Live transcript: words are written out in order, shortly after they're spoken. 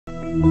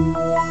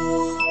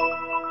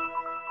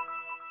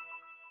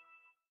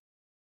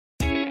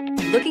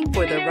Looking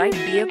for the right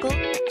vehicle?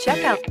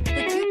 Check out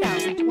the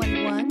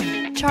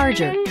 2021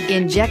 Charger.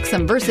 Inject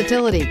some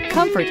versatility,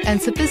 comfort,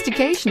 and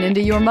sophistication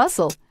into your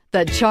muscle.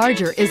 The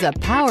Charger is a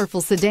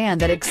powerful sedan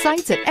that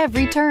excites at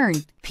every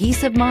turn.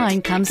 Peace of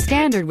mind comes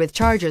standard with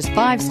Charger's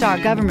 5-star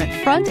government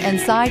front and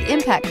side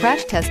impact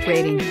crash test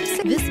rating.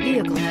 This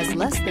vehicle has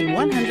less than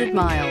 100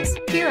 miles.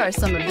 Here are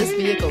some of this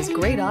vehicle's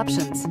great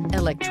options: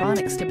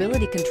 electronic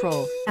stability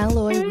control,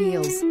 alloy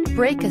wheels,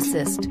 brake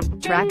assist,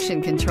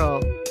 traction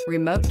control,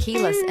 remote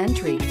keyless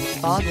entry,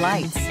 fog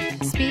lights,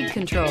 speed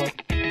control,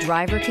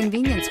 driver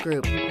convenience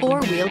group,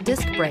 4-wheel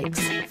disc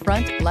brakes,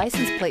 front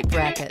license plate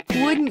bracket.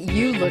 Wouldn't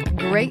you look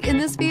great in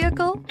this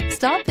vehicle?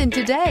 Stop in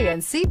today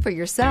and see for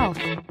yourself.